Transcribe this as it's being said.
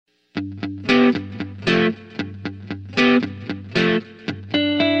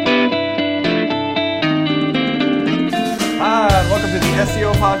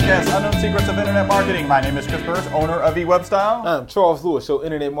Secrets of Internet Marketing. My name is Chris Burns, owner of eWebStyle. I'm Charles Lewis, your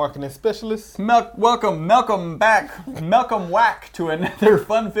Internet Marketing Specialist. Welcome whack to another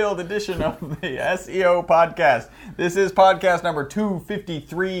fun-filled edition of the SEO Podcast. This is podcast number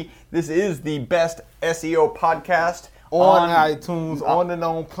 253. This is the best SEO podcast on iTunes, on the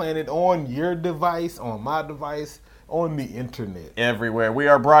known planet, on your device, on my device, on the internet. Everywhere. We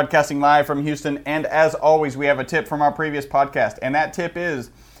are broadcasting live from Houston, and as always, we have a tip from our previous podcast, and that tip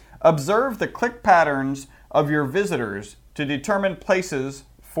is observe the click patterns of your visitors to determine places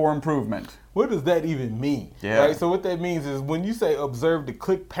for improvement. What does that even mean? Yeah. Right? So what that means is when you say observe the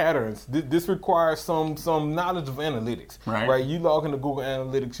click patterns, this requires some knowledge of analytics. Right? You log into Google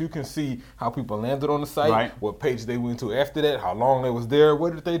Analytics, you can see how people landed on the site, what page they went to after that, how long they was there,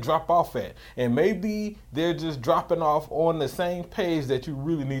 where did they drop off at. And maybe they're just dropping off on the same page that you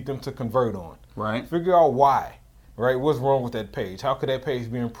really need them to convert on. Right. Figure out why. Right? What's wrong with that page? How could that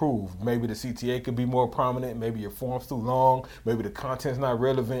page be improved? Maybe the CTA could be more prominent. Maybe your form's too long. Maybe the content's not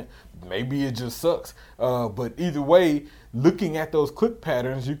relevant. Maybe it just sucks. But either way, looking at those click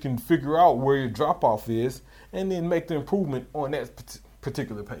patterns, you can figure out where your drop-off is and then make the improvement on that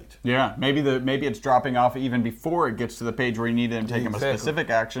particular page. Yeah, maybe it's dropping off even before it gets to the page where you need them to take a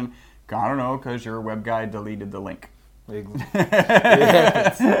specific action. I don't know, because your web guy deleted the link. It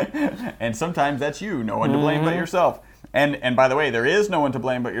happens. And sometimes that's you. No one to blame but yourself. And by the way, there is no one to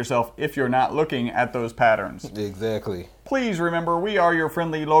blame but yourself if you're not looking at those patterns. Exactly. Please remember, we are your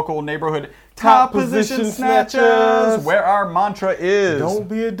friendly local neighborhood top position snatchers, where our mantra is, don't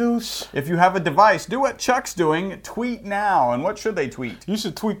be a douche. If you have a device, do what Chuck's doing. Tweet now. And what should they tweet? You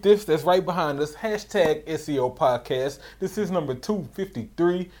should tweet this. That's right behind us. Hashtag SEO Podcast. This is number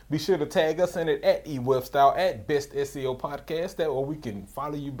 253. Be sure to tag us in it at eWebStyle, at Best SEO Podcast. That way we can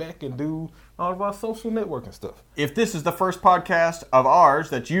follow you back and do all of our social networking stuff. If this is the first podcast of ours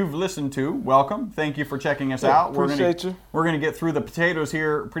that you've listened to, welcome. Thank you for checking us out. Appreciate you. We're going to get through the potatoes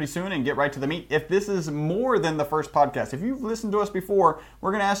here pretty soon and get right to the meat. If this is more than the first podcast, if you've listened to us before, we're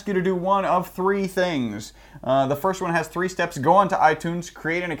going to ask you to do one of three things. The first one has 3 steps. Go onto iTunes,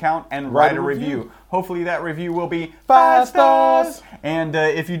 create an account, and write a review. Hopefully that review will be 5 stars. And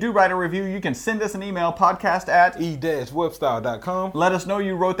if you do write a review, you can send us an email, podcast@e-webstyle.com. Let us know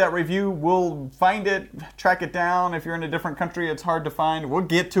you wrote that review. We'll find it, track it down. If you're in a different country, it's hard to find. We'll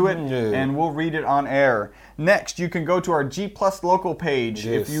get to it, and we'll read it on air. Next, you can go to our G Plus local page.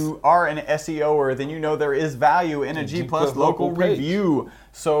 Yes. If you are an SEOer, then you know there is value in a G Plus local review.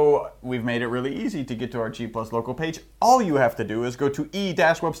 So we've made it really easy to get to our G Plus local page. All you have to do is go to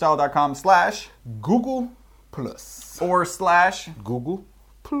e-webstyle.com/Google Plus or / Google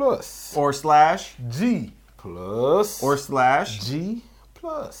Plus or / G Plus or / G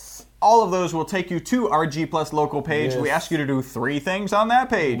Plus. All of those will take you to our G Plus local page. Yes. We ask you to do 3 things on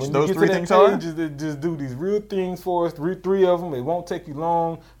that page. When those you get 3 to things that are? page, just do these real things for us. 3 of them. It won't take you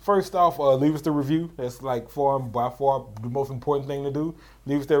long. First off, leave us the review. That's by far the most important thing to do.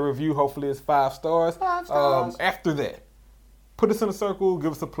 Leave us that review. Hopefully it's 5 stars. 5 stars. After that, put us in a circle.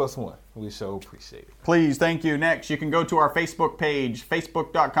 Give us a +1. We sure appreciate it. Please, thank you. Next, you can go to our Facebook page,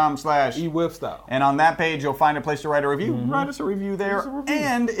 facebook.com/eWebstyle. eWebstyle. And on that page, you'll find a place to write a review. Write us a review there.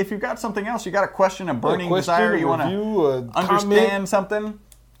 And if you've got something else, you got a question, a burning desire, you want to understand something,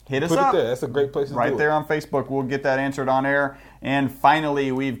 hit us up. Put it there. That's a great place to do it. Right there on Facebook. We'll get that answered on air. And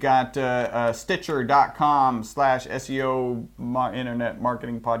finally, we've got Stitcher.com/SEO Internet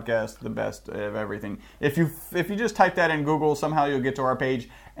Marketing Podcast, the best of everything. If you just type that in Google, somehow you'll get to our page,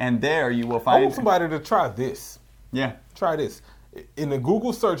 and there you will find... I want somebody to try this. Yeah. Try this. In the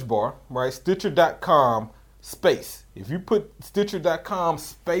Google search bar, right, Stitcher.com space. If you put Stitcher.com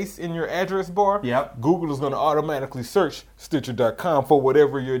space in your address bar, Google is going to automatically search Stitcher.com for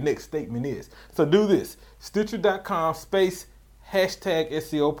whatever your next statement is. So do this. Stitcher.com space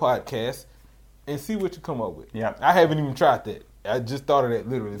 #SEO Podcast and see what you come up with. Yeah. I haven't even tried that. I just thought of that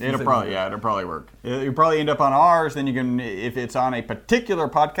literally. It'll probably work. You'll probably end up on ours. Then you can, if it's on a particular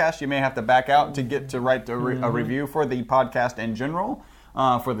podcast, you may have to back out to get to write a review for the podcast in general,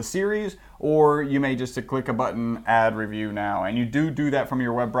 for the series, or you may just click a button, add review now. And you do that from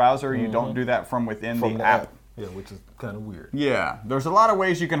your web browser. You don't do that from within the app. Yeah, which is kind of weird. Yeah, there's a lot of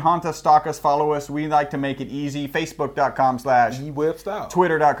ways you can haunt us, stalk us, follow us. We like to make it easy. Facebook.com/eWebstyle.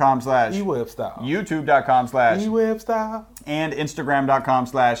 Twitter.com/eWebstyle. YouTube.com/eWebstyle. And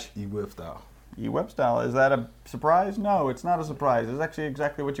Instagram.com/eWebstyle. eWebstyle. Is that a surprise? No, it's not a surprise. It's actually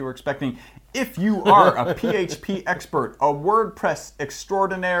exactly what you were expecting. If you are a PHP expert, a WordPress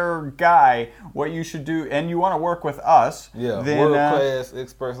extraordinaire guy, what you should do, and you want to work with us, then WordPress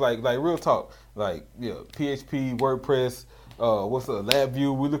experts, like real talk, like PHP, WordPress, what's the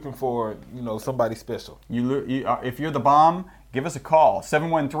LabVIEW? We're looking for, somebody special. If you're the bomb, give us a call,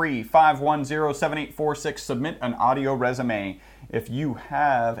 713-510-7846. Submit an audio resume. If you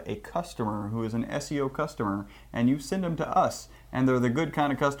have a customer who is an SEO customer and you send them to us and they're the good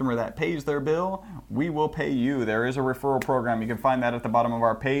kind of customer that pays their bill, we will pay you. There is a referral program. You can find that at the bottom of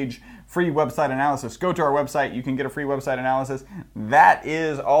our page. Free website analysis. Go to our website. You can get a free website analysis. That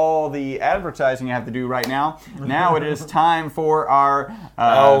is all the advertising you have to do right now. Now it is time for our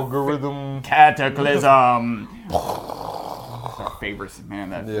algorithm cataclysm. Our favorites, man.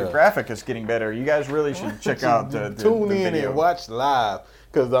 The graphic is getting better. You guys really should check out the tune in video. and watch live,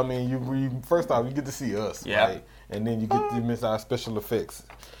 because you first off you get to see us, right? And then you get to miss our special effects.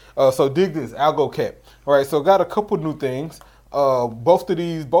 So dig this, AlgoCat. All right, so got a couple new things. Both of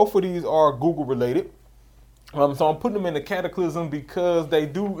these are Google related. So I'm putting them in the cataclysm because they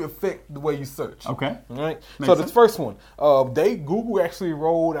do affect the way you search. Okay. All right. Makes so sense. this first one, Google actually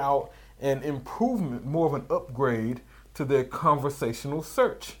rolled out an improvement, more of an upgrade to their conversational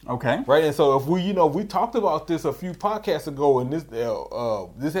search. Okay. Right. And so if we talked about this a few podcasts ago, and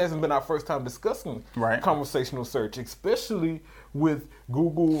this hasn't been our first time discussing conversational search, especially with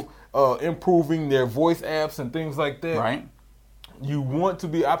Google improving their voice apps and things like that. Right. You want to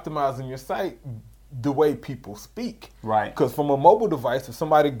be optimizing your site the way people speak. Right. Because from a mobile device, if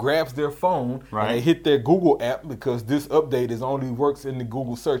somebody grabs their phone and they hit their Google app, because this update only works in the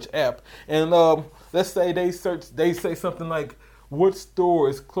Google search app, and let's say they say something like, what store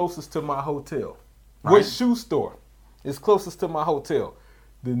is closest to my hotel? Right. What shoe store is closest to my hotel?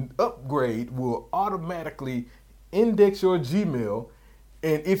 The upgrade will automatically index your Gmail,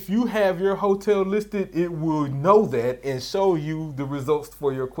 and if you have your hotel listed, it will know that and show you the results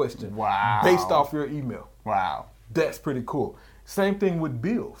for your question. Wow. Based off your email. Wow. That's pretty cool. Same thing with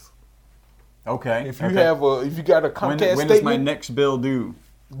bills. Okay. If you got a Comcast statement. When does my next bill due?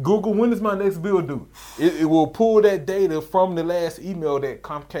 Google, when does my next bill due? It will pull that data from the last email that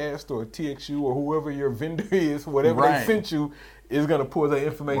Comcast or TXU or whoever your vendor is, whatever they sent you, is going to pull that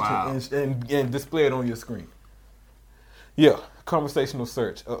information and display it on your screen. Yeah, conversational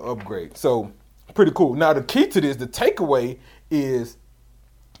search upgrade. So pretty cool. Now the key to this, the takeaway is,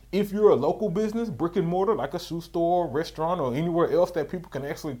 if you're a local business, brick and mortar, like a shoe store, restaurant, or anywhere else that people can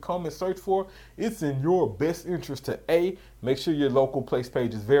actually come and search for, it's in your best interest to make sure your local place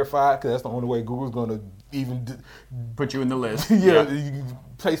page is verified, because that's the only way Google's going to even put you in the list.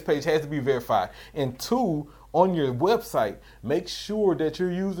 Place page has to be verified. And 2, on your website, make sure that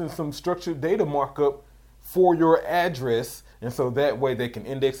you're using some structured data markup for your address, and so that way they can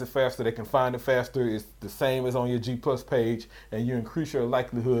index it faster, they can find it faster. It's the same as on your G+ page, and you increase your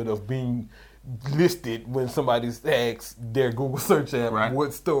likelihood of being listed when somebody asks their Google search app,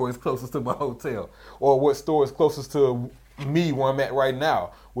 what store is closest to my hotel, or what store is closest to me where I'm at right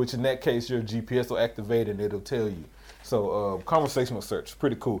now, which in that case your GPS will activate and it'll tell you. So conversational search,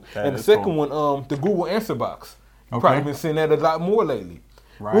 pretty cool. And the second one, the Google Answer Box. You've probably been seeing that a lot more lately.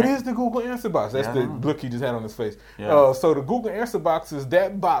 Right. What is the Google Answer Box? That's the look he just had on his face. So the Google Answer Box is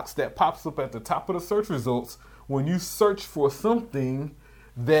that box that pops up at the top of the search results when you search for something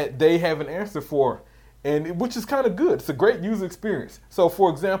that they have an answer for, and which is kind of good. It's a great user experience. So, for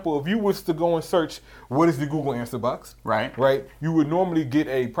example, if you was to go and search what is the Google Answer Box, right, you would normally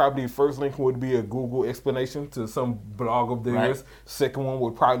get probably first link would be a Google explanation to some blog of theirs. Right. Second one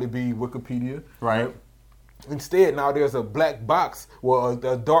would probably be Wikipedia. Right. Instead, now there's a black box,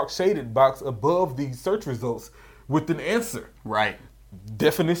 a dark shaded box above the search results with an answer. Right.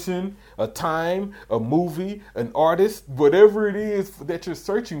 Definition, a time, a movie, an artist, whatever it is that you're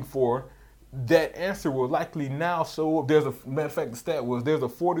searching for, that answer will likely now show up. There's a matter of fact, the stat was there's a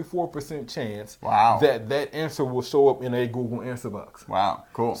 44% chance that answer will show up in a Google Answer Box. Wow,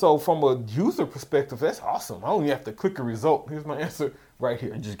 cool. So from a user perspective, that's awesome. I don't even have to click a result. Here's my answer right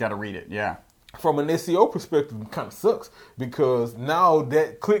here. You just got to read it. Yeah. From an SEO perspective, it kind of sucks because now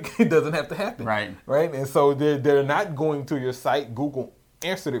that click doesn't have to happen. Right. Right. And so they're not going to your site. Google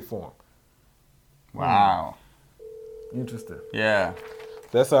answered it for them. Wow. Interesting. Yeah.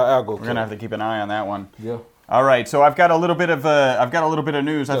 That's our algo. We're gonna have to keep an eye on that one. Yeah. All right. So I've got a little bit of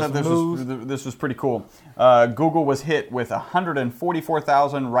news. I thought this was pretty cool. Google was hit with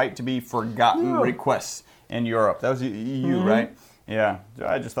 144,000 right to be forgotten requests in Europe. That was EU, right? Yeah,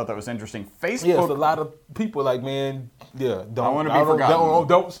 I just thought that was interesting. Facebook. Yes, a lot of people like, man, don't want to be forgotten.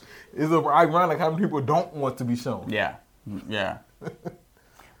 Don't. It's ironic how many people don't want to be shown. Yeah, yeah.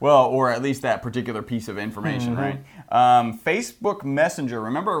 Well, or at least that particular piece of information, right? Facebook Messenger.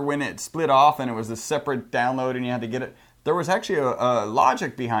 Remember when it split off and it was a separate download and you had to get it? There was actually a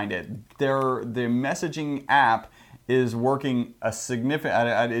logic behind it. The messaging app is working a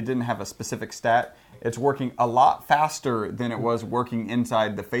significant. It didn't have a specific stat. It's working a lot faster than it was working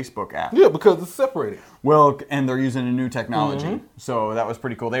inside the Facebook app. Yeah, because it's separated. Well, and they're using a new technology. So that was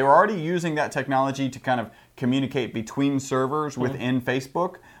pretty cool. They were already using that technology to kind of communicate between servers within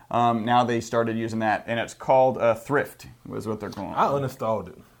Facebook. Now they started using that, and it's called Thrift, was what they're calling it. I uninstalled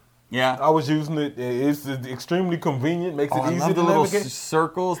it. Yeah. I was using it. It's extremely convenient. Makes it easy I love to the little navigate.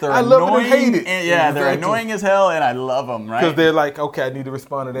 Circles. They're I annoying. love it and hate it. They're annoying as hell, and I love them, right? Because they're like, okay, I need to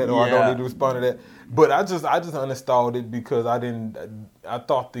respond to that, or I don't need to respond to that. But I just uninstalled it because I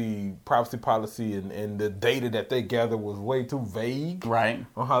thought the privacy policy and the data that they gather was way too vague. Right.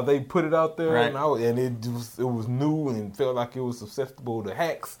 On how they put it out there, Right. and it was new and felt like it was susceptible to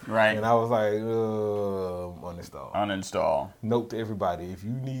hacks. Right. And I was like, uninstall. Uninstall. Note to everybody: if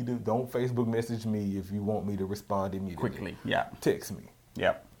you need to, don't Facebook message me if you want me to respond immediately. Quickly. Yeah. Text me.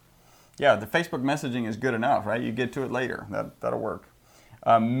 Yep. Yeah, the Facebook messaging is good enough, right? You get to it later. That'll work.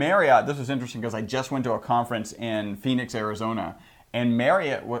 Marriott, this was interesting because I just went to a conference in Phoenix, Arizona, and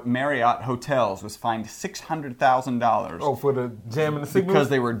Marriott Hotels was fined $600,000. Oh, for the jamming the signals? Because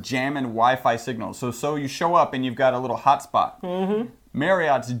they were jamming Wi-Fi signals. So you show up and you've got a little hotspot. Mm-hmm.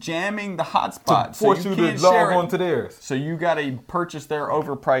 Marriott's jamming the hotspot. To force you to log on to theirs. So you got to purchase their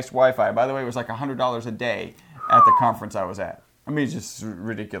overpriced Wi-Fi. By the way, it was like $100 a day at the conference I was at. I mean, it's just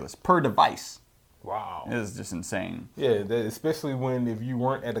ridiculous. Per device. Wow. It was just insane. Yeah, especially if you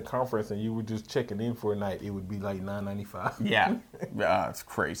weren't at a conference and you were just checking in for a night, it would be like $9.95. Yeah. It's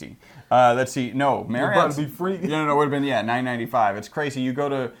crazy. Let's see. No, Marriott's... It would be free. No, it would have been, $9.95. It's crazy. You go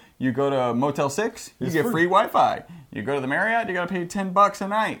to Motel 6, you get free Wi-Fi. You go to the Marriott, you got to pay $10 a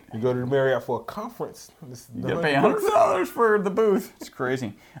night. You go to the Marriott for a conference. You got to pay $100 for the booth. It's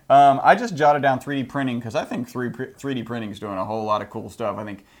crazy. I just jotted down 3D printing because I think 3D printing is doing a whole lot of cool stuff. I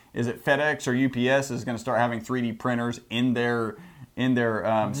think, is it FedEx or UPS is going to start having 3D printers in their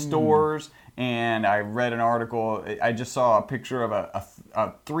stores. And I read an article. I just saw a picture of a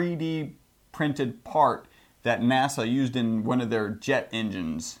 3D printed part that NASA used in one of their jet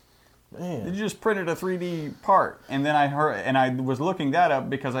engines. Man. They just printed a 3D part, and then I was looking that up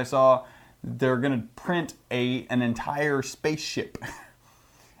because I saw they're going to print an entire spaceship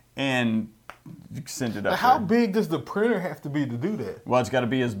and send it up. How big does the printer have to be to do that? Well, it's got to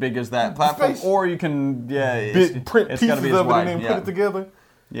be as big as that platform, or you can print pieces of it and then put it together.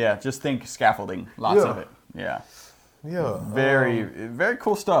 Yeah, just think scaffolding, lots of it. Yeah. Yeah, very, very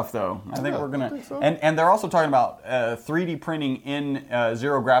cool stuff, though. I think we're gonna, so. and they're also talking about 3D printing in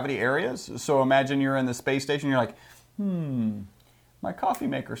zero gravity areas. So imagine you're in the space station, you're like, my coffee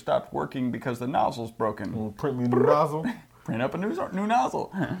maker stopped working because the nozzle's broken. Well, print me a new nozzle. Print up a new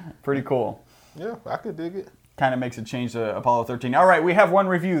nozzle. Pretty cool. Yeah, I could dig it. Kind of makes a change to Apollo 13. All right, we have one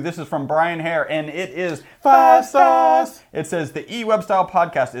review. This is from Brian Hare, and it is 5 stars. It says, the eWeb Style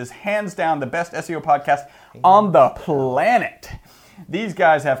Podcast is hands down the best SEO podcast on the planet. These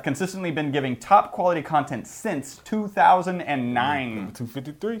guys have consistently been giving top quality content since 2009.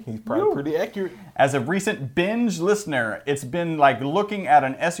 253. He's probably pretty accurate. As a recent binge listener, it's been like looking at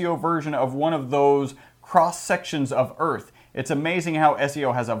an SEO version of one of those cross sections of Earth. It's amazing how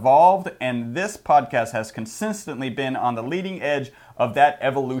SEO has evolved, and this podcast has consistently been on the leading edge of that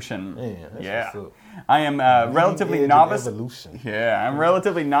evolution. Man, that's what's up. I am relatively novice. Evolution. Yeah, I'm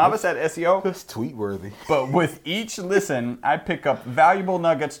relatively novice at SEO. That's tweet worthy. But with each listen, I pick up valuable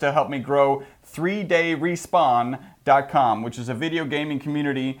nuggets to help me grow 3dayrespawn.com, which is a video gaming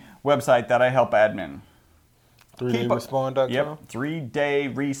community website that I help admin. 3dayrespawn.com? Yep,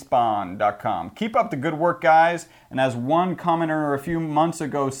 3dayrespawn.com. Keep up the good work, guys. And as one commenter a few months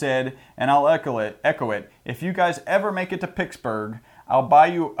ago said, and I'll echo it, if you guys ever make it to Pittsburgh, I'll buy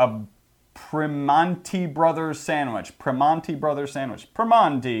you a Primanti Brothers sandwich.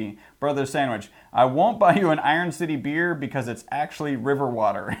 I won't buy you an Iron City beer because it's actually river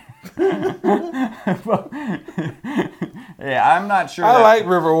water. Yeah, I'm not sure. I like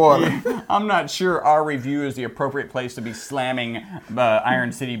river water. I'm not sure our review is the appropriate place to be slamming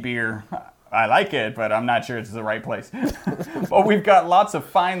Iron City beer. I like it, but I'm not sure it's the right place. But we've got lots of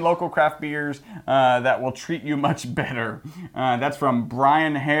fine local craft beers that will treat you much better. That's from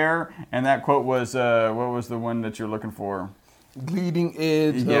Brian Hare, and that quote was, what was the one that you're looking for? Leading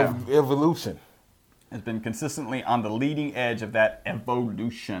edge of evolution. Has been consistently on the leading edge of that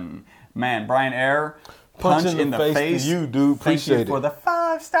evolution. Man, Brian Hare, punch in the face. To you, dude. Appreciate Thank you for the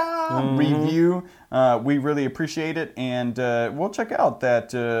 5-star review. We really appreciate it, and we'll check out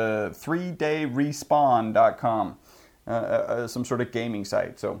that 3dayrespawn.com, some sort of gaming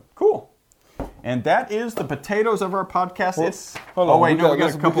site. So cool. And that is the potatoes of our podcast. Well, we got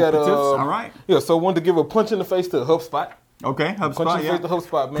a couple of tips. All right. Yeah, so I wanted to give a punch in the face to HubSpot. Okay, HubSpot, punch in the face to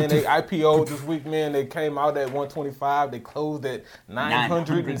HubSpot, man. They IPO'd this week, man. They came out at 125. They closed at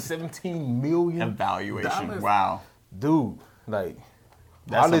 $917 million. Evaluation. Wow. Dude, like,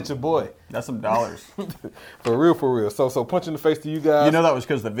 I'll let your boy. That's some dollars. For real. So punch in the face to you guys. You know that was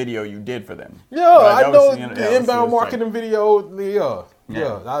because the video you did for them. Yeah, right? I know the inbound marketing video.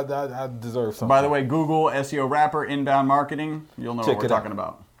 Yeah, I deserve something. By the way, Google SEO Wrapper inbound marketing. You'll know what we're talking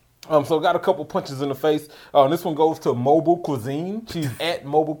about. So got a couple punches in the face. This one goes to Mobile Cuisine. She's at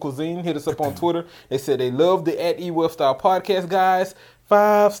Mobile Cuisine. Hit us up on Twitter. They said they love the at eWebStyle podcast, guys.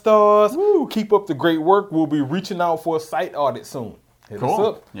 5 stars. Woo. Keep up the great work. We'll be reaching out for a site audit soon. Hit us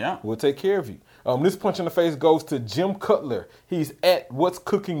up. Yeah. We'll take care of you. This punch in the face goes to Jim Cutler. He's at What's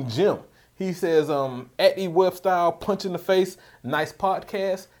Cooking Jim. He says, at eWebStyle, punch in the face, nice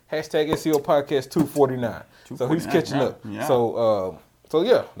podcast, hashtag SEO podcast 249. So he's catching up. Yeah. So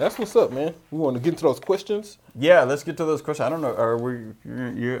yeah, that's what's up, man. We want to get into those questions. Yeah, let's get to those questions. I don't know. Are we?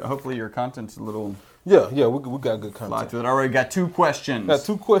 Hopefully your content's a little. Yeah, we got good content. I already got 2 questions. Got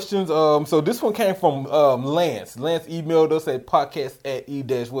 2 questions. So this one came from Lance. Lance emailed us at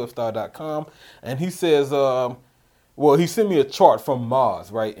podcast@e-webstyle.com, and he says, he sent me a chart from Moz,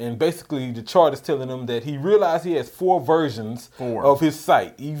 right? And basically the chart is telling him that he realized he has 4 versions of his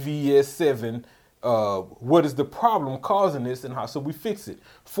site, EVS7. What is the problem causing this, and how should we fix it?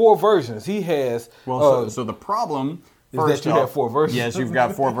 4 versions. He has. So the problem is that you have 4 versions. Yes, you've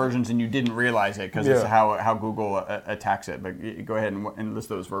got 4 versions, and you didn't realize it because it's how Google attacks it. But go ahead and list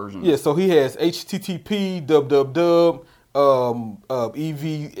those versions. Yeah. So he has HTTP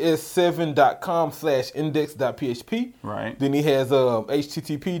evs7.com/index.php. Right. Then he has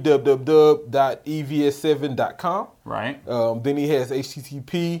HTTP evs7.com. Right. Then he has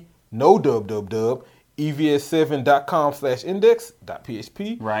HTTP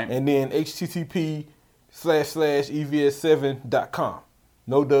evs7.com/index.php. Right. And then http://evs7.com.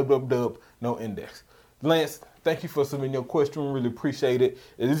 No index. Lance, thank you for submitting your question. Really appreciate it.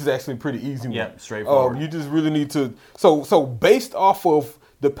 This is actually pretty easy. Yeah, straightforward. You just really need to. So based off of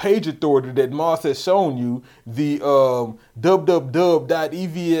the page authority that Moz has shown you, the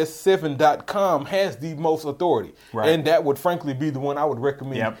www.evs7.com has the most authority. Right. And that would frankly be the one I would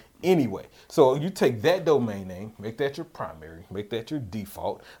recommend anyway. So you take that domain name, make that your primary, make that your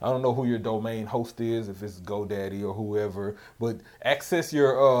default. I don't know who your domain host is, if it's GoDaddy or whoever, but access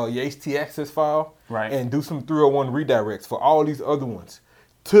your htaccess file, right, and do some 301 redirects for all these other ones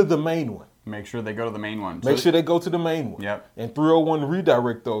to the main one. Make sure they go to the main one. Make sure they go to the main one. Yep. And 301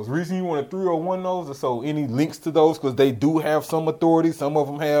 redirect those. The reason you want to 301 those is so any links to those, because they do have some authority. Some of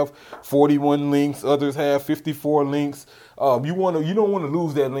them have 41 links. Others have 54 links. You don't want to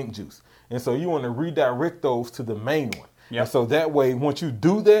lose that link juice. And so you want to redirect those to the main one. Yep. And so that way, once you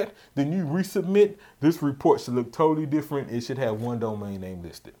do that, then you resubmit. This report should look totally different. It should have one domain name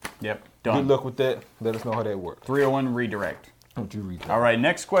listed. Yep. Done. Good luck with that. Let us know how that works. 301 redirect. Don't you read that? All right,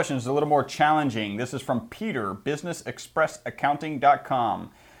 next question is a little more challenging. This is from Peter,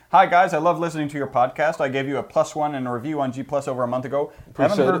 businessexpressaccounting.com. Hi, guys. I love listening to your podcast. I gave you a +1 and a review on G+ over a month ago.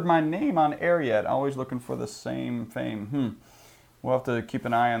 Haven't heard my name on air yet. Always looking for the same fame. We'll have to keep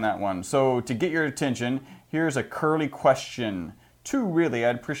an eye on that one. So to get your attention, here's a curly question. 2, really.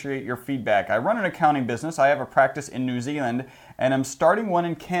 I'd appreciate your feedback. I run an accounting business. I have a practice in New Zealand, and I'm starting one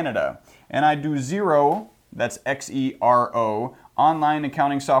in Canada. And I do Xero, that's Xero, online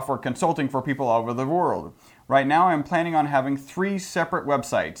accounting software consulting for people all over the world. Right now, I'm planning on having 3 separate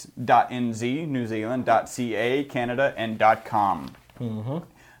websites, .nz, New Zealand, .ca, Canada, and .com.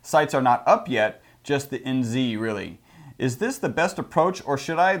 Sites are not up yet, just the NZ, really. Is this the best approach, or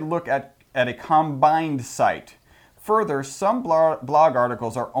should I look at a combined site? Further, some blog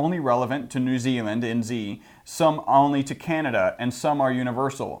articles are only relevant to New Zealand, NZ, some only to Canada, and some are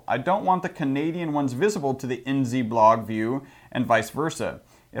universal. I don't want the Canadian ones visible to the NZ blog view, and vice versa.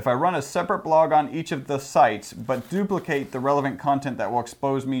 If I run a separate blog on each of the sites, but duplicate the relevant content that will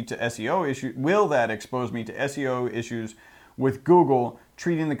expose me to SEO issues, will that expose me to SEO issues with Google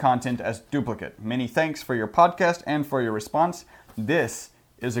treating the content as duplicate? Many thanks for your podcast and for your response. This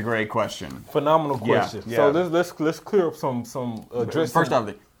is a great question. Phenomenal question. Yeah. So let's clear up some address. First off,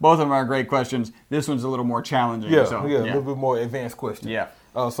 both of them are great questions. This one's a little more challenging. A little bit more advanced question. Yeah.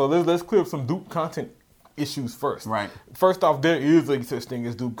 So let's clear up some dupe content issues first. Right. First off, there is a such thing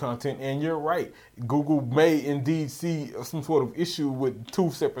as dupe content, and you're right. Google may indeed see some sort of issue with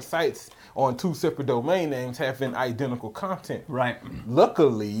 2 separate sites on 2 separate domain names having identical content. Right.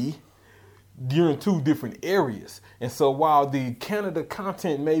 Luckily, you're in two different areas. And so while the Canada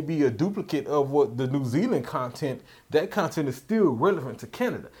content may be a duplicate of what the New Zealand content, that content is still relevant to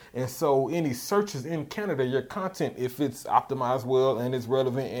Canada. And so any searches in Canada, your content, if it's optimized well and it's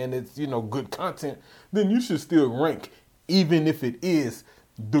relevant and it's, good content, then you should still rank, even if it is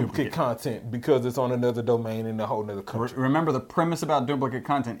duplicate content, because it's on another domain in a whole other country. Remember, the premise about duplicate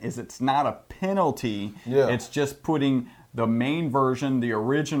content is it's not a penalty. Yeah. It's just putting the main version, the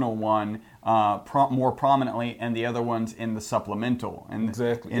original one, more prominently, and the other ones in the supplemental.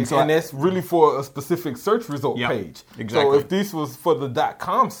 Exactly. And that's really for a specific search result page. Exactly. So if this was for the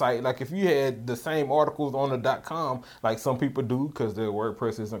 .com site, like if you had the same articles on the .com, like some people do because their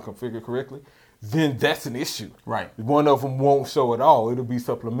WordPress isn't configured correctly, then that's an issue. Right. One of them won't show at all. It'll be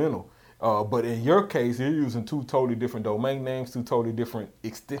supplemental. But in your case, you're using two totally different domain names, two totally different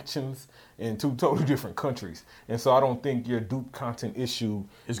extensions, in two totally different countries. And so I don't think your dupe content issue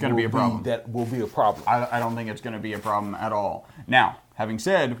is going to be a problem. That will be a problem. I don't think it's going to be a problem at all. Now, having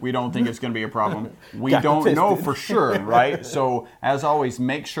said, we don't think it's going to be a problem. We don't know for sure, right? So as always,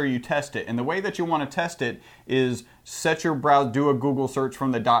 make sure you test it. And the way that you want to test it is set your browser, do a Google search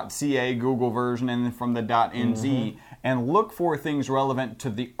from the .ca Google version and from the .nz, and look for things relevant to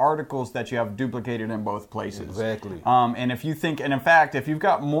the articles that you have duplicated in both places. Exactly. And if you think, and in fact, if you've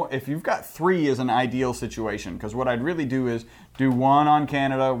got 3 is an ideal situation, because what I'd really do is do one on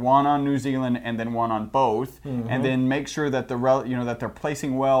Canada, one on New Zealand, and then one on both, and then make sure that that they're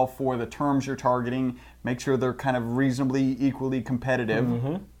placing well for the terms you're targeting. Make sure they're kind of reasonably equally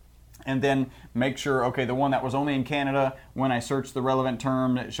competitive. And then make sure, okay, the one that was only in Canada, when I search the relevant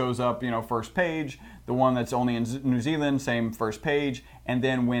term, it shows up, first page. The one that's only in New Zealand, same first page. And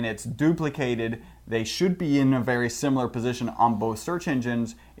then when it's duplicated, they should be in a very similar position on both search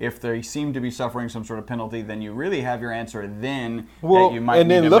engines. If they seem to be suffering some sort of penalty, then you really have your answer then that you might and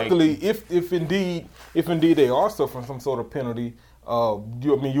need then to luckily, if indeed they are suffering some sort of penalty,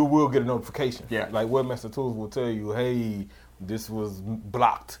 you will get a notification. Yeah. Like Webmaster Tools will tell you, hey, this was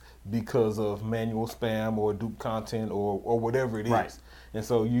blocked because of manual spam or dupe content or whatever it is. Right. And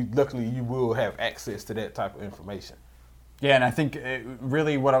so luckily you will have access to that type of information. Yeah, and I think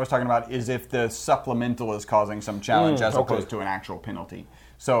really what I was talking about is if the supplemental is causing some challenge as opposed to an actual penalty.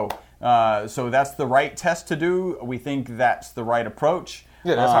 So that's the right test to do. We think that's the right approach.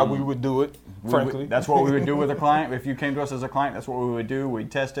 Yeah, that's how we would do it, frankly. That's what we would do with a client. If you came to us as a client, that's what we would do. We'd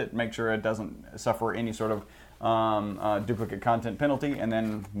test it, make sure it doesn't suffer any sort of duplicate content penalty, and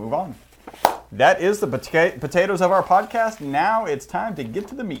then move on. That is the potatoes of our podcast. Now it's time to get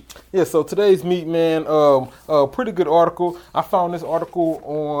to the meat. Yeah, so today's meat, man, a pretty good article. I found this article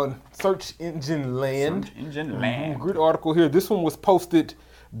on Search Engine Land. Search Engine Land. Good article here. This one was posted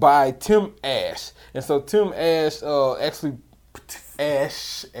by Tim Ash. And so Tim Ash,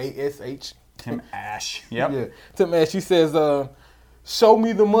 Ash, A-S-H. Tim Ash. Yep. Yeah. Tim Ash, he says, show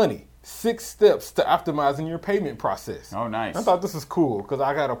me the money. 6 steps to optimizing your payment process. Oh, nice. I thought this was cool because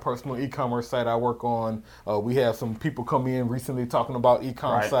I got a personal e-commerce site I work on. We have some people come in recently talking about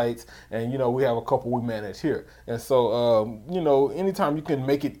e-commerce sites, and we have a couple we manage here. And so, anytime you can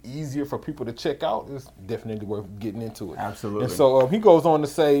make it easier for people to check out, it's definitely worth getting into it. Absolutely. And so he goes on to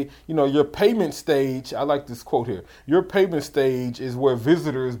say, your payment stage. I like this quote here. Your payment stage is where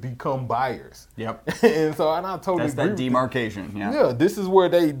visitors become buyers. Yep. And so, I totally That's agree. that demarcation. Yeah. Yeah. This is where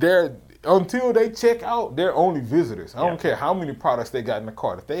they're. Until they check out, they're only visitors. I don't care how many products they got in the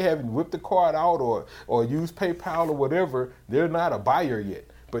cart. If they haven't whipped the cart out or used PayPal or whatever, they're not a buyer yet.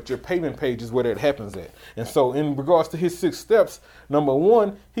 But your payment page is where that happens at. And so in regards to his 6 steps, number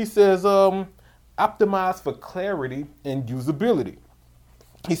 1, he says optimize for clarity and usability.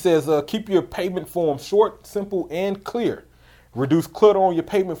 He says keep your payment form short, simple, and clear. Reduce clutter on your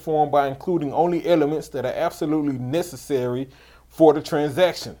payment form by including only elements that are absolutely necessary for the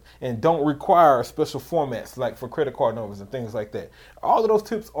transaction and don't require special formats like for credit card numbers and things like that. All of those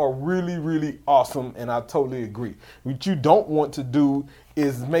tips are really, really awesome, and I totally agree. What you don't want to do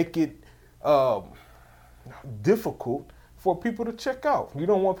is make it difficult for people to check out. You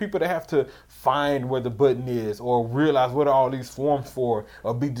don't want people to have to find where the button is or realize what are all these forms for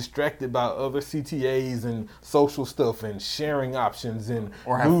or be distracted by other CTAs and social stuff and sharing options and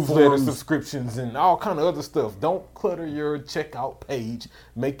newsletter subscriptions and all kind of other stuff. Don't clutter your checkout page.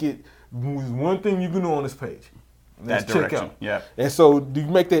 Make it one thing you can do on this page. That direction. Yeah. And so you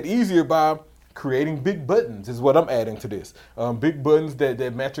make that easier by creating big buttons is what I'm adding to this. Big buttons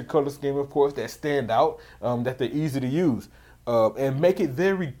that match your color scheme, of course, that stand out, that they're easy to use. And make it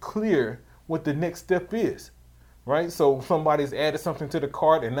very clear what the next step is, right? So somebody's added something to the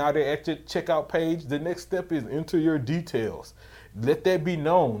cart and now they're at your checkout page. The next step is enter your details. let that be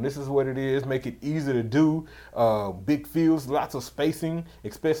known. This is what it is. Make it easy to do. Big fields, lots of spacing,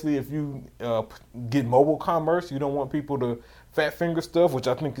 especially if you get mobile commerce. You don't want people to fat finger stuff, which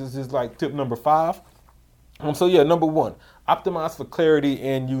I think is like tip number 5. So yeah, number 1, optimize for clarity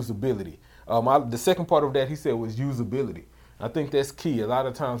and usability. The second part of that he said was usability. I think that's key. A lot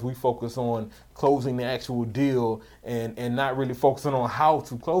of times we focus on closing the actual deal and not really focusing on how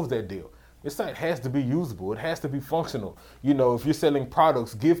to close that deal. Your site has to be usable. It has to be functional. You know, if you're selling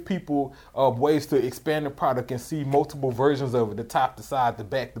products, give people ways to expand the product and see multiple versions of it, the top, the side, the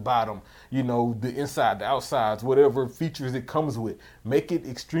back, the bottom, you know, the inside, the outsides, whatever features it comes with. Make it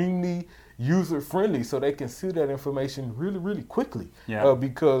extremely user-friendly so they can see that information really, really quickly. Yeah.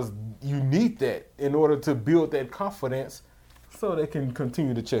 Because you need that in order to build that confidence so they can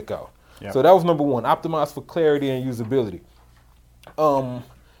continue to check out. Yep. So that was number 1, optimize for clarity and usability. Number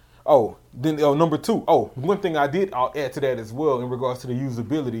 2. One thing I'll add to that as well in regards to the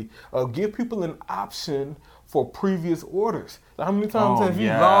usability. Give people an option for previous orders. How many times have you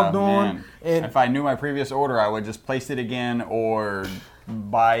logged on? And if I knew my previous order, I would just place it again or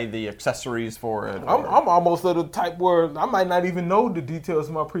buy the accessories for it. I'm almost of the type where I might not even know the details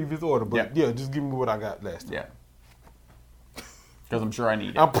of my previous order, but just give me what I got last time. Yeah. Because I'm sure I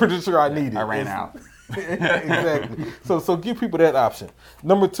need it. I'm pretty sure I need it. I ran out. Exactly. So give people that option.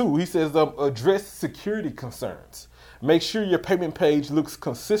 Number 2, he says address security concerns. Make sure your payment page looks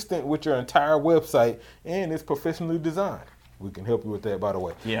consistent with your entire website and is professionally designed. We can help you with that, by the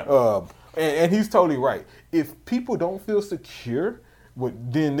way. Yeah. And he's totally right. If people don't feel secure,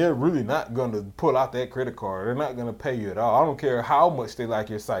 then they're really not going to pull out that credit card. They're not going to pay you at all. I don't care how much they like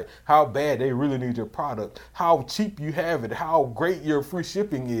your site, how bad they really need your product, how cheap you have it, how great your free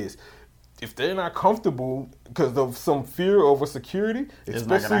shipping is. If they're not comfortable because of some fear over security,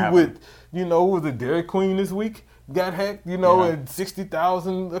 especially with, the Dairy Queen this week got hacked, and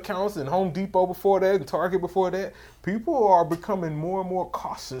 60,000 accounts, and Home Depot before that, and Target before that, people are becoming more and more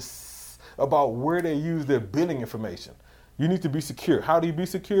cautious about where they use their billing information. You need to be secure. How do you be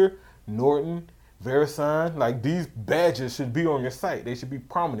secure? Norton, VeriSign, like these badges should be on your site. They should be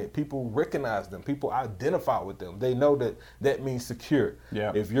prominent. People recognize them. People identify with them. They know that means secure.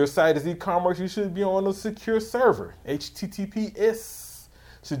 Yeah. If your site is e-commerce, you should be on a secure server. HTTPS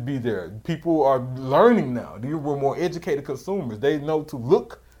should be there. People are learning now. We're more educated consumers. They know to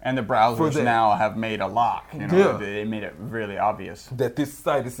look. And the browsers now have made a lock. They made it really obvious that this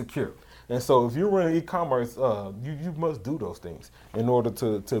site is secure. And so if you're running e-commerce, you must do those things in order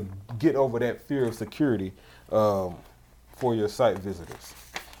to get over that fear of security for your site visitors.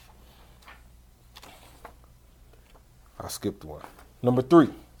 I skipped one. Number 3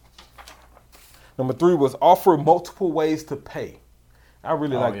 was offer multiple ways to pay. I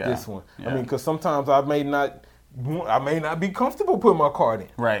really like this one. Yeah. I mean, because sometimes I may not be comfortable putting my card in.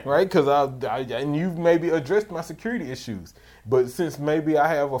 Right. Because and you've maybe addressed my security issues. But since maybe I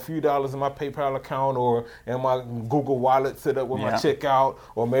have a few dollars in my PayPal account or in my Google Wallet set up with my checkout,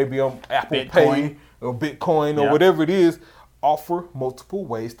 or maybe I'm Apple Bitcoin. Pay or Bitcoin or whatever it is, offer multiple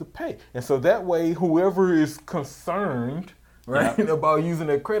ways to pay. And so that way, whoever is concerned, about using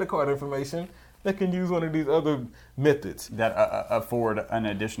their credit card information, they can use one of these other methods that afford an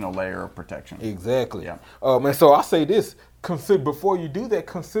additional layer of protection. Exactly. Yeah. And so I say this: before you do that,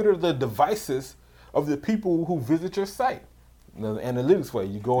 consider the devices of the people who visit your site. The analytics way.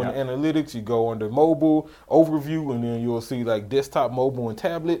 You go into analytics, you go under mobile overview, and then you'll see like desktop, mobile, and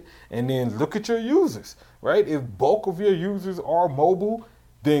tablet, and then look at your users. Right? If bulk of your users are mobile,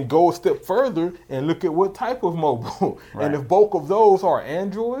 then go a step further and look at what type of mobile. Right. And if bulk of those are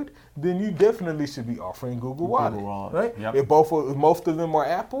Android, then you definitely should be offering Google Wallet. Right? Yep. If most of them are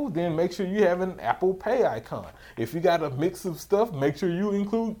Apple, then make sure you have an Apple Pay icon. If you got a mix of stuff, make sure you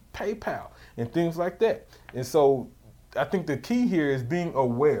include PayPal and things like that. And so I think the key here is being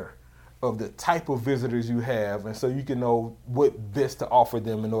aware of the type of visitors you have, and so you can know what best to offer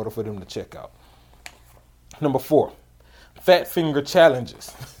them in order for them to check out. Number 4. Fat finger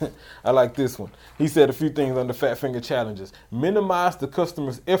challenges. I like this one. He said a few things under fat finger challenges. Minimize the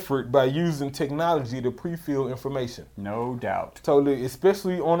customer's effort by using technology to pre-fill information. No doubt. Totally,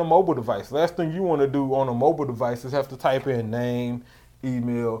 especially on a mobile device. Last thing you want to do on a mobile device is have to type in name,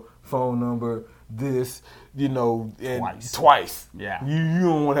 email, phone number, this, and twice. Yeah. You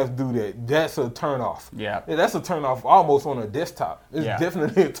don't want to have to do that. That's a turnoff. Yeah. That's a turnoff almost on a desktop. It's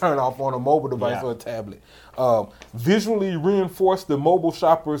definitely a turnoff on a mobile device or a tablet. Visually reinforce the mobile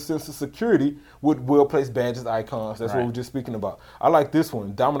shopper's sense of security with well-placed badges, icons. That's what we were just speaking about. I like this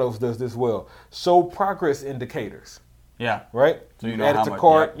one. Domino's does this well. Show progress indicators. Yeah. Right? So you know add how it to much,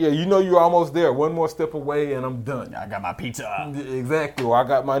 cart. Yeah, you know you're almost there. One more step away and I'm done. I got my pizza. Exactly. Or I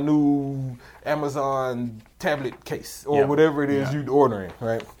got my new Amazon tablet case or whatever it is you're ordering,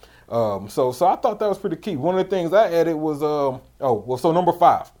 right? So I thought that was pretty key. One of the things I added was, so number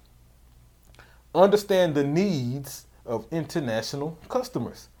 5, understand the needs of international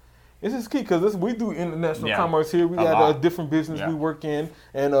customers. This is key because we do international commerce here. We got a different business we work in,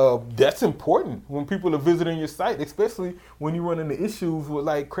 and that's important when people are visiting your site, especially when you run into issues with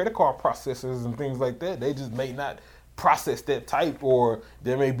like credit card processors and things like that. They just may not process that type, or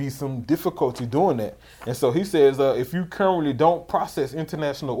there may be some difficulty doing that. And so he says, if you currently don't process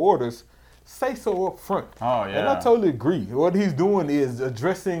international orders, say so up front. Oh, yeah. And I totally agree. What he's doing is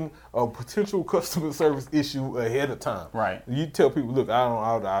addressing a potential customer service issue ahead of time. Right. You tell people, look,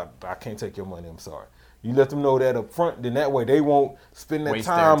 I can't take your money. I'm sorry. You let them know that up front, then that way they won't spend that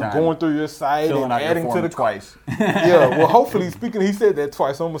time going through your site and adding to the twice. Yeah, well, hopefully, he said that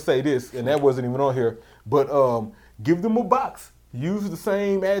twice. So I'm going to say this, and that wasn't even on here. But give them a box. Use the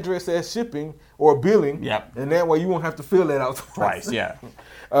same address as shipping or billing. Yep. And that way you won't have to fill that out twice. Yeah.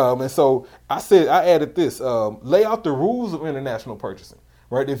 And so I added this, lay out the rules of international purchasing,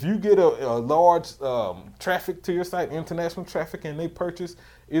 right? If you get a large traffic to your site, international traffic, and they purchase,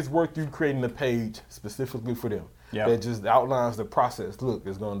 it's worth you creating a page specifically for them. Yep. That just outlines the process. Look,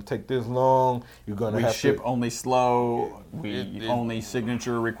 it's going to take this long. You're going to have ship to only slow. Only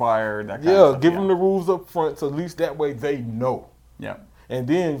signature required. That kind of stuff. Give them the rules up front, so at least that way they know. Yeah. And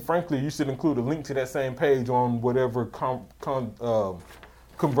then, frankly, you should include a link to that same page on whatever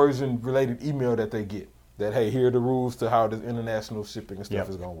conversion-related email that they get. That, hey, here are the rules to how this international shipping and stuff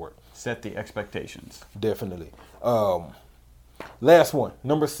is going to work. Set the expectations. Definitely. Last one,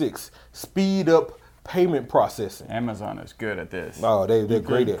 number 6, speed up payment processing. Amazon is good at this. Oh, they're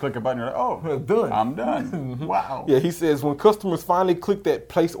great at it. Click a button, you're like, oh, done. I'm done. Wow. Yeah, he says when customers finally click that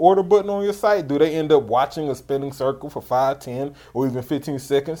place order button on your site, do they end up watching a spinning circle for 5, 10, or even 15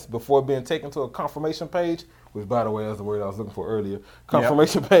 seconds before being taken to a confirmation page? Which, by the way, that's the word I was looking for earlier.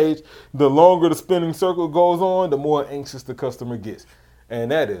 Confirmation page. The longer the spinning circle goes on, the more anxious the customer gets.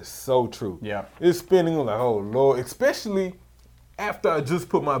 And that is so true. Yeah. It's spinning like, oh, Lord, especially after I just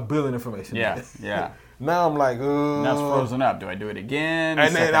put my billing information in. Yeah. Now I'm like, now it's frozen up. Do I do it again?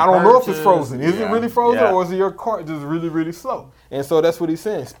 And then I don't know if it's frozen. Is it really frozen, or is it your cart just really, really slow? And so that's what he's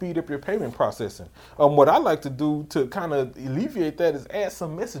saying. Speed up your payment processing. What I like to do to kind of alleviate that is add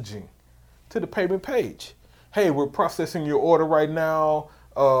some messaging to the payment page. Hey, we're processing your order right now.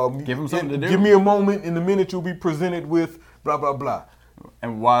 Give them something to do. Give me a moment. In a minute, you'll be presented with blah, blah, blah.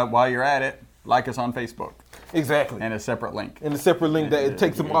 And while you're at it, like us on Facebook. Exactly. And a separate link. And a separate link that it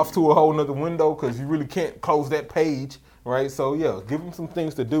takes them off to a whole nother window because you really can't close that page, right? So, yeah, give them some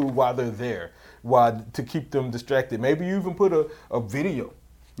things to do while they're there, to keep them distracted. Maybe you even put a video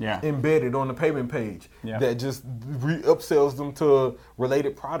embedded on the payment page that just upsells them to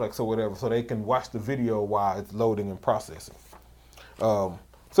related products or whatever so they can watch the video while it's loading and processing.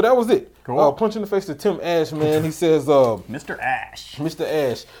 So that was it. Cool. Punch in the face to Tim Ash, man. He says, Mr. Ash. Mr.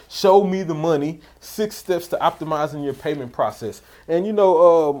 Ash, show me the money. 6 steps to optimizing your payment process. And that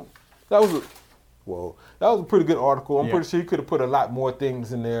was a pretty good article. I'm pretty sure he could have put a lot more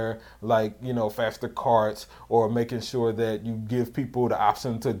things in there, like, faster carts, or making sure that you give people the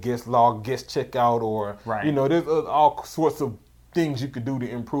option to guest checkout, or there's all sorts of things you could do to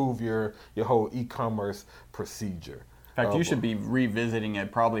improve your whole e-commerce procedure. In fact, you should be revisiting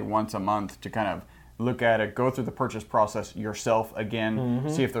it probably once a month to kind of look at it, go through the purchase process yourself again,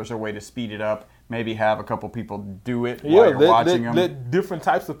 see if there's a way to speed it up, maybe have a couple people do it while you're watching them. Let different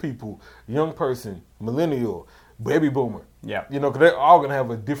types of people, young person, millennial, baby boomer, because they're all going to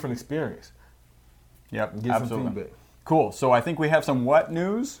have a different experience. Yep, get absolutely. Some feedback. Cool. So I think we have some what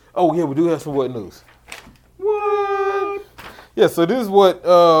news? Oh, yeah, we do have some what news. What? Yeah, so this is what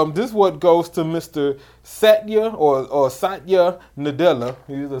goes to Mr. Satya or Satya Nadella.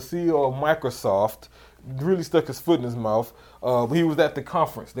 He's the CEO of Microsoft. Really stuck his foot in his mouth. He was at the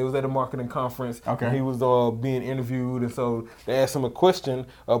conference. They was at a marketing conference. Okay. And he was being interviewed, and so they asked him a question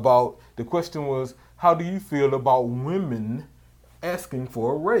about. The question was, how do you feel about women asking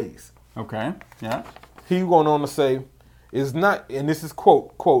for a raise? Okay. Yeah. He went on to say, it's not, and this is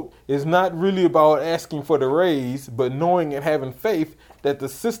quote, it's not really about asking for the raise, but knowing and having faith that the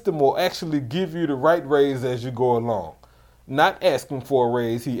system will actually give you the right raise as you go along. Not asking for a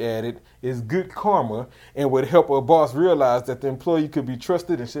raise, he added, is good karma and would help a boss realize that the employee could be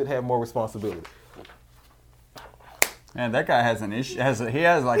trusted and should have more responsibility. Man, that guy has an issue. He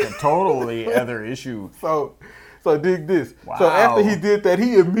has like a totally other issue. So So dig this. Wow. So after he did that,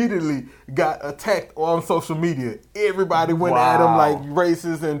 he immediately got attacked on social media. Everybody went at him like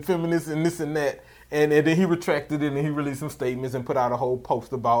racist and feminist and this and that. And then he retracted it and he released some statements and put out a whole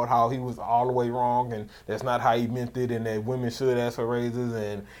post about how he was all the way wrong and that's not how he meant it and that women should ask for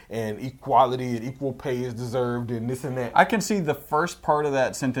raises and equality and equal pay is deserved and this and that. I can see the first part of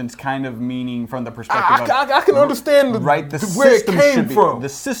that sentence kind of meaning from the perspective I can understand where it came from. The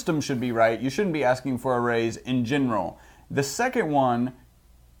system should be right. You shouldn't be asking for a raise in general. The second one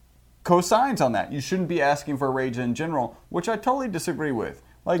co-signs on that. You shouldn't be asking for a raise in general, which I totally disagree with.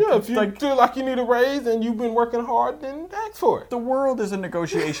 If you feel like you need a raise and you've been working hard, then ask for it. The world is a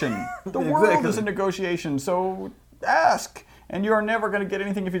negotiation. World is a negotiation, so ask. And you are never going to get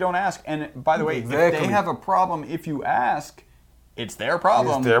anything if you don't ask. And by the way, if they have a problem if you ask, it's their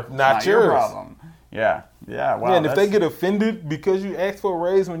problem. It's not your problem. Yeah. Wow. Yeah, and if they get offended because you asked for a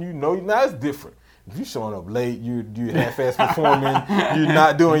raise when you know, now it's different. If you're showing up late, you half-ass performing, you're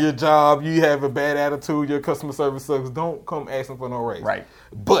not doing your job, you have a bad attitude, your customer service sucks, don't come asking for no raise. Right.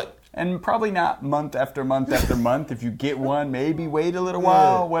 And probably not month after month after month. If you get one, maybe wait a little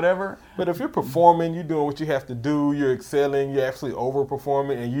while, whatever. But if you're performing, you're doing what you have to do, you're excelling, you're actually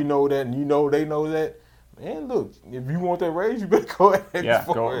overperforming, and you know that, and you know they know that, man, look, if you want that raise, you better go ask for it. Yeah,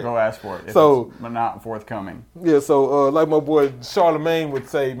 go ask for it if it's not forthcoming. Yeah, so like my boy Charlamagne would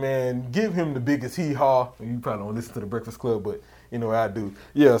say, man, give him the biggest hee-haw. You probably don't listen to The Breakfast Club, but you know I do.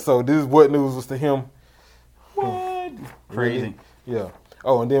 Yeah, so this is what news was to him. What? Crazy. Yeah.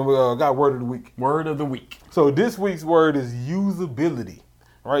 Oh, and then we got word of the week. Word of the week. So this week's word is usability.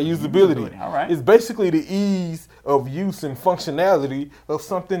 Right, usability. All right. It's basically the ease of use and functionality of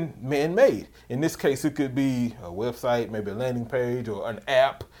something man-made. In this case, it could be a website, maybe a landing page, or an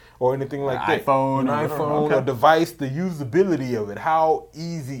app, or anything like that. An iPhone, a device. The usability of it. How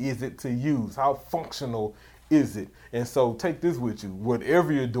easy is it to use? How functional is it? And so take this with you.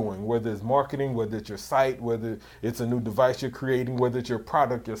 Whatever you're doing, whether it's marketing, whether it's your site, whether it's a new device you're creating, whether it's your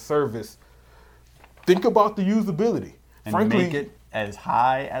product, your service, think about the usability. And frankly, make it as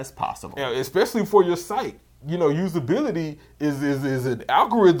high as possible. Yeah, especially for your site. You know, usability is an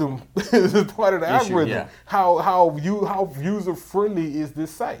algorithm. Is part of the algorithm. Yeah. How user friendly is this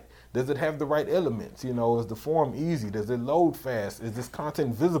site? Does it have the right elements? You know, is the form easy? Does it load fast? Is this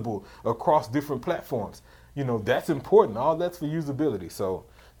content visible across different platforms? You know, that's important. All that's for usability. So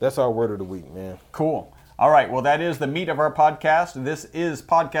that's our word of the week, man. Cool. All right, well, that is the meat of our podcast. This is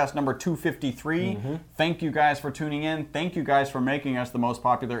podcast number 253. Thank you guys for tuning in. Thank you guys for making us the most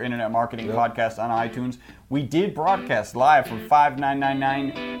popular internet marketing podcast on iTunes. We did broadcast live from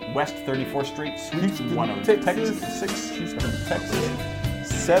 5999 West 34th Street, Suite 102, Texas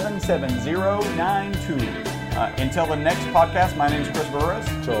 77092. Until the next podcast, my name is Chris Burris.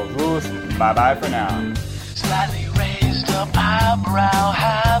 Charles Lewis. Bye-bye for now. Slightly raised up highbrow.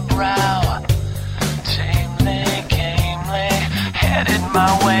 Headed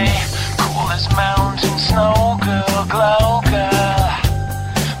my way, cool as mountain snow, glow girl,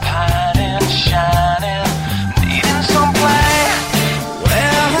 pining, shining, needing some play.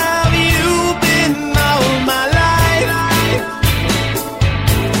 Where have you been all my life?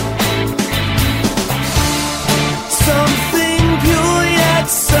 Something pure yet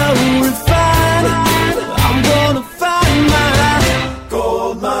so refined. I'm gonna find my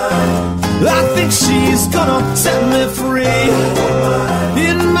gold mine. I think she's gonna set me free.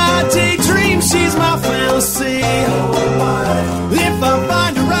 In my daydream, she's my fantasy.